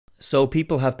So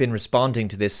people have been responding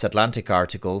to this Atlantic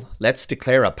article. Let's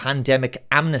declare a pandemic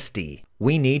amnesty.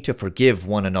 We need to forgive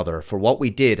one another for what we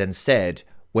did and said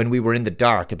when we were in the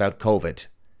dark about COVID.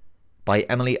 By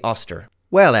Emily Oster.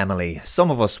 Well, Emily, some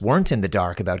of us weren't in the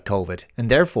dark about COVID and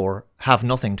therefore have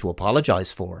nothing to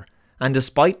apologise for. And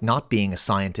despite not being a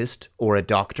scientist or a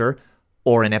doctor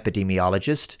or an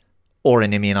epidemiologist or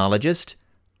an immunologist,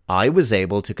 I was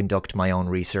able to conduct my own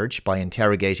research by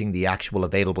interrogating the actual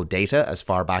available data as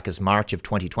far back as March of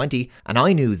 2020, and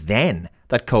I knew then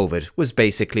that COVID was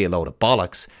basically a load of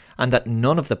bollocks and that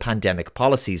none of the pandemic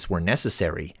policies were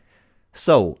necessary.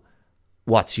 So,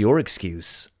 what's your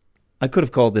excuse? I could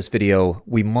have called this video,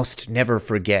 "We Must Never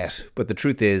Forget," but the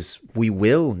truth is, we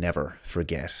will never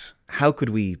forget. How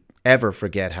could we ever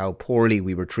forget how poorly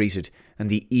we were treated and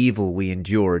the evil we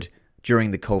endured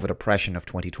during the COVID oppression of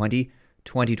 2020,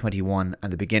 2021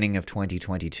 and the beginning of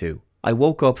 2022. I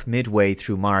woke up midway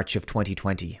through March of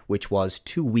 2020, which was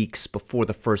 2 weeks before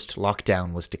the first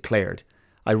lockdown was declared.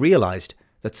 I realised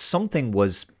that something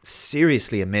was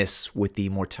seriously amiss with the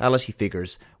mortality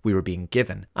figures we were being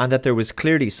given, and that there was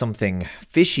clearly something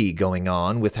fishy going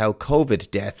on with how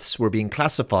COVID deaths were being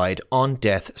classified on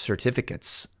death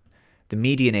certificates. The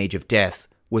median age of death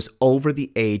was over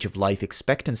the age of life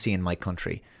expectancy in my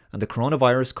country, and the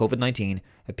coronavirus COVID-19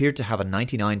 appeared to have a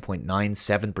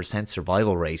 99.97%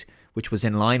 survival rate, which was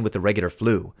in line with the regular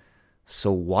flu.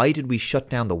 So why did we shut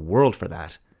down the world for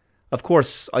that? Of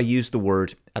course, I use the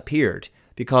word appeared,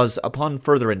 because upon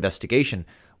further investigation,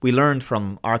 we learned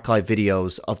from archive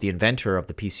videos of the inventor of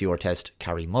the PCR test,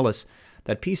 Carrie Mullis,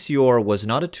 that PCR was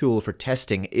not a tool for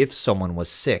testing if someone was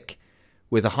sick.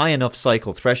 With a high enough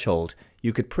cycle threshold,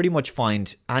 you could pretty much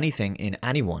find anything in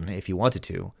anyone if you wanted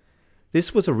to.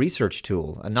 This was a research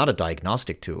tool and not a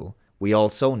diagnostic tool. We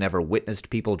also never witnessed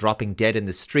people dropping dead in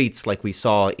the streets like we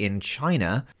saw in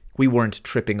China. We weren't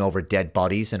tripping over dead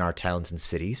bodies in our towns and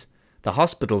cities. The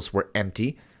hospitals were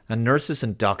empty, and nurses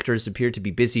and doctors appeared to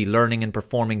be busy learning and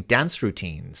performing dance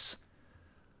routines.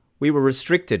 We were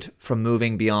restricted from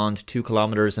moving beyond 2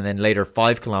 kilometres and then later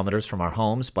 5 kilometres from our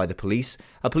homes by the police,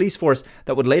 a police force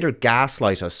that would later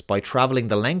gaslight us by travelling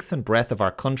the length and breadth of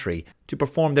our country to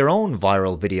perform their own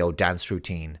viral video dance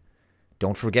routine.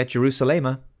 Don't forget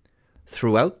Jerusalem.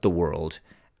 Throughout the world,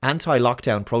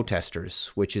 anti-lockdown protesters,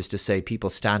 which is to say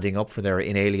people standing up for their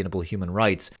inalienable human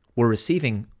rights, were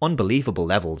receiving unbelievable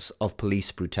levels of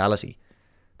police brutality.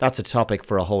 That's a topic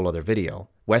for a whole other video.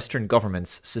 Western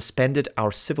governments suspended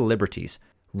our civil liberties,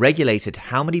 regulated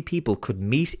how many people could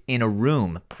meet in a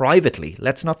room privately.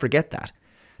 Let's not forget that.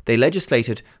 They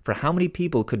legislated for how many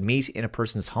people could meet in a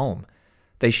person's home.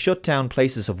 They shut down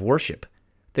places of worship.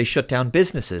 They shut down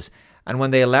businesses. And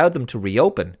when they allowed them to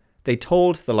reopen, they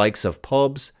told the likes of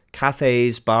pubs,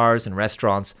 cafes, bars and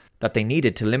restaurants that they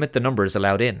needed to limit the numbers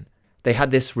allowed in. They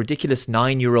had this ridiculous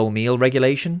 €9 meal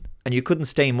regulation, and you couldn't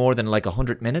stay more than like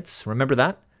 100 minutes. Remember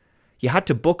that? You had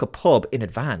to book a pub in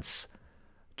advance.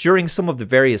 During some of the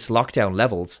various lockdown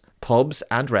levels, pubs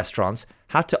and restaurants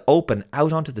had to open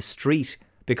out onto the street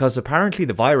because apparently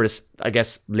the virus, I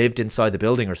guess, lived inside the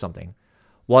building or something.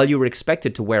 While you were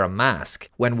expected to wear a mask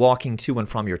when walking to and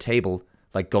from your table,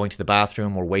 like going to the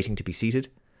bathroom or waiting to be seated,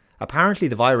 apparently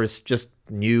the virus just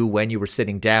knew when you were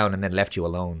sitting down and then left you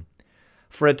alone.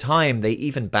 For a time, they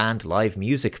even banned live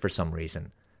music for some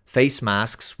reason. Face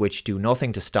masks, which do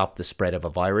nothing to stop the spread of a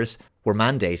virus, were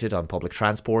mandated on public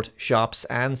transport, shops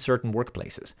and certain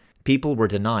workplaces. People were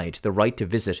denied the right to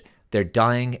visit their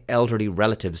dying elderly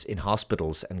relatives in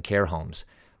hospitals and care homes,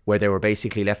 where they were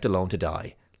basically left alone to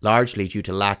die, largely due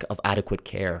to lack of adequate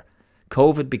care.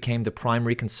 COVID became the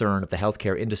primary concern of the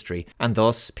healthcare industry, and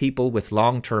thus people with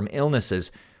long-term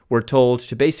illnesses were told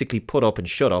to basically put up and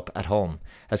shut up at home,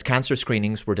 as cancer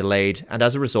screenings were delayed, and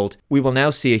as a result, we will now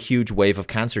see a huge wave of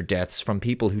cancer deaths from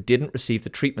people who didn't receive the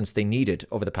treatments they needed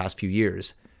over the past few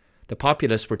years. The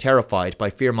populace were terrified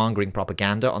by fear-mongering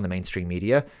propaganda on the mainstream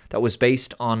media that was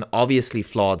based on obviously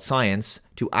flawed science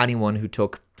to anyone who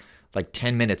took like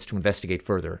 10 minutes to investigate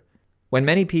further. When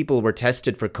many people were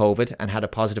tested for COVID and had a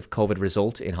positive COVID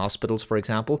result in hospitals, for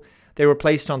example, they were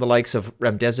placed on the likes of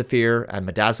remdesivir and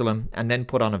midazolam and then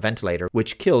put on a ventilator,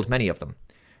 which killed many of them.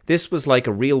 This was like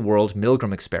a real-world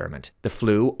Milgram experiment. The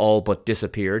flu all but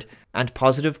disappeared, and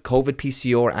positive COVID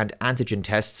PCR and antigen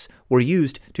tests were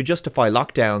used to justify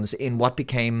lockdowns in what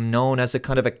became known as a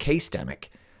kind of a case-demic.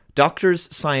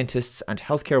 Doctors, scientists and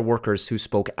healthcare workers who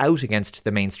spoke out against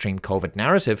the mainstream COVID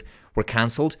narrative were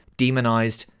cancelled,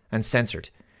 demonised and censored.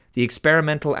 The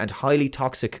experimental and highly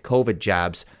toxic COVID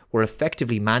jabs were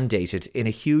effectively mandated in a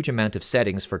huge amount of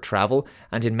settings for travel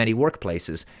and in many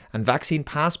workplaces, and vaccine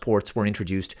passports were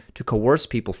introduced to coerce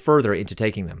people further into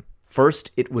taking them.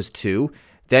 First it was 2,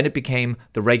 then it became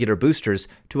the regular boosters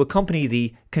to accompany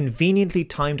the conveniently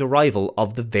timed arrival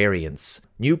of the variants.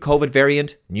 New COVID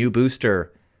variant, new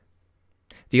booster.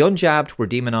 The unjabbed were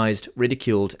demonised,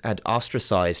 ridiculed and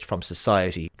ostracised from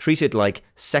society, treated like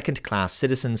second-class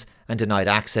citizens and denied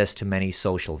access to many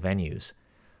social venues.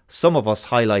 Some of us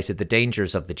highlighted the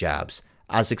dangers of the jabs,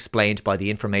 as explained by the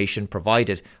information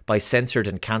provided by censored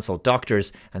and cancelled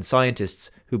doctors and scientists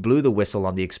who blew the whistle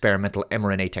on the experimental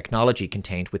mRNA technology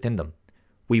contained within them.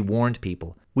 We warned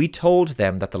people. We told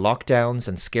them that the lockdowns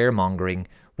and scaremongering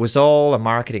was all a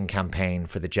marketing campaign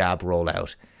for the jab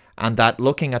rollout, and that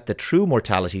looking at the true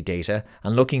mortality data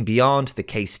and looking beyond the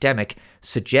case-demic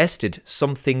suggested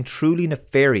something truly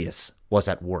nefarious was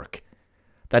at work.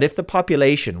 That if the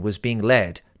population was being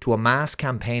led to a mass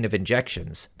campaign of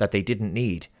injections that they didn't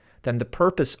need, then the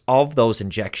purpose of those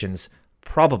injections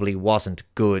probably wasn't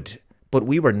good. But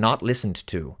we were not listened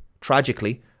to.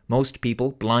 Tragically, most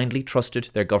people blindly trusted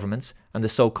their governments and the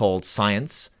so-called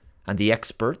science and the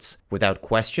experts without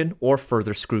question or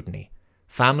further scrutiny.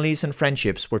 Families and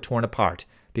friendships were torn apart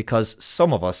because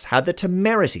some of us had the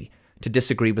temerity to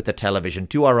disagree with the television,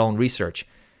 do our own research,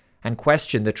 and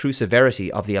question the true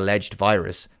severity of the alleged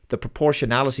virus, the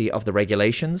proportionality of the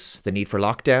regulations, the need for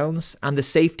lockdowns, and the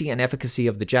safety and efficacy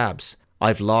of the jabs.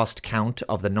 I've lost count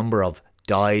of the number of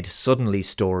died suddenly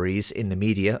stories in the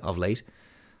media of late,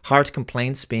 heart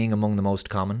complaints being among the most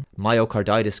common,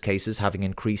 myocarditis cases having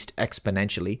increased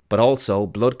exponentially, but also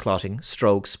blood clotting,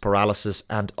 strokes, paralysis,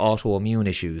 and autoimmune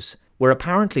issues. We're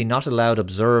apparently not allowed to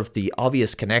observe the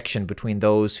obvious connection between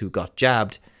those who got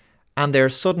jabbed and their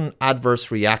sudden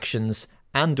adverse reactions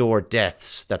and/or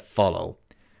deaths that follow.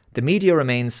 The media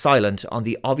remains silent on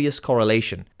the obvious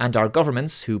correlation, and our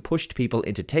governments who pushed people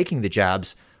into taking the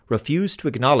jabs refuse to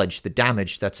acknowledge the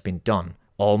damage that's been done,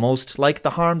 almost like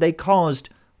the harm they caused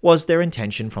was their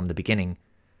intention from the beginning.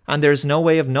 And there's no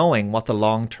way of knowing what the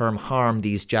long-term harm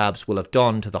these jabs will have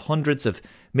done to the hundreds of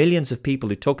millions of people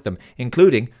who took them,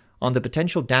 including on the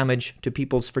potential damage to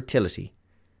people's fertility.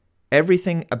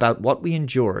 Everything about what we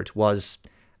endured was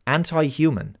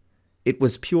anti-human. It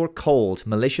was pure cold,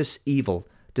 malicious evil,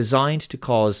 designed to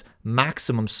cause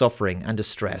maximum suffering and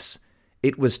distress.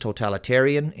 It was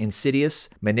totalitarian, insidious,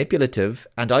 manipulative,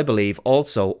 and I believe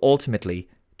also, ultimately,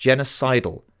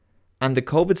 genocidal. And the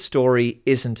COVID story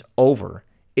isn't over.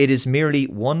 It is merely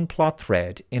one plot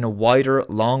thread in a wider,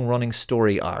 long-running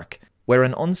story arc, where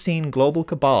an unseen global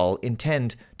cabal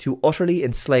intend to utterly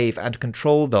enslave and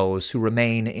control those who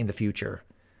remain in the future.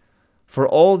 For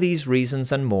all these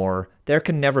reasons and more, there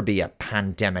can never be a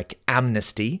pandemic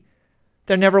amnesty.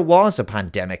 There never was a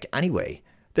pandemic anyway.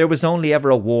 There was only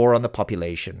ever a war on the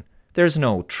population. There's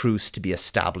no truce to be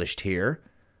established here.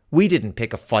 We didn't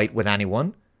pick a fight with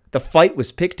anyone. The fight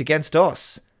was picked against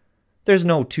us. There's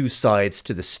no two sides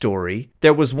to the story.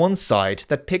 There was one side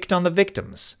that picked on the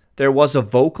victims. There was a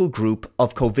vocal group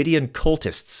of COVIDian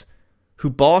cultists who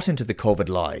bought into the COVID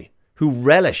lie, who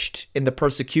relished in the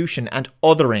persecution and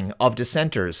othering of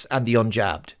dissenters and the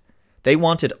unjabbed. They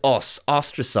wanted us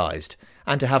ostracised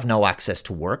and to have no access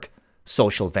to work,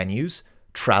 social venues,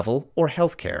 travel or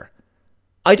healthcare.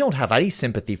 I don't have any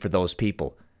sympathy for those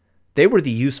people. They were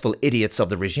the useful idiots of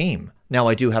the regime. Now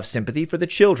I do have sympathy for the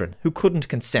children who couldn't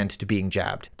consent to being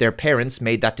jabbed. Their parents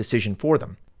made that decision for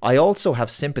them. I also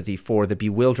have sympathy for the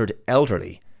bewildered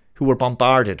elderly who were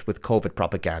bombarded with COVID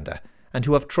propaganda and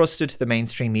who have trusted the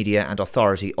mainstream media and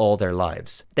authority all their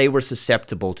lives. They were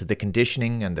susceptible to the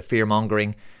conditioning and the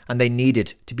fear-mongering, and they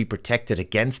needed to be protected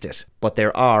against it. But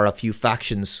there are a few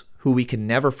factions who we can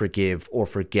never forgive or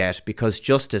forget because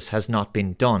justice has not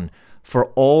been done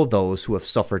for all those who have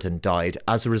suffered and died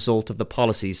as a result of the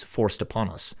policies forced upon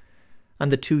us,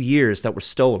 and the 2 years that were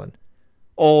stolen,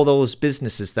 all those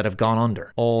businesses that have gone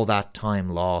under, all that time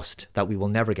lost that we will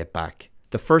never get back.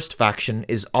 The first faction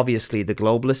is obviously the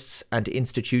globalists and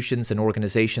institutions and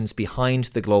organizations behind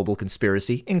the global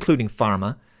conspiracy, including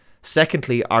pharma.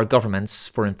 Secondly, our governments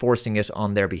for enforcing it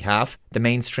on their behalf, the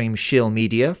mainstream shill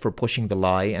media for pushing the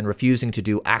lie and refusing to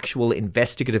do actual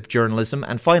investigative journalism,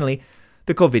 and finally,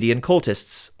 the COVIDian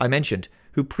cultists I mentioned,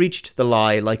 who preached the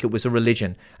lie like it was a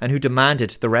religion and who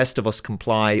demanded the rest of us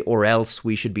comply or else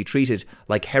we should be treated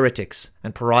like heretics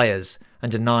and pariahs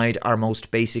and denied our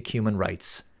most basic human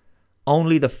rights.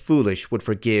 Only the foolish would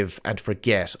forgive and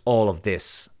forget all of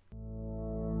this.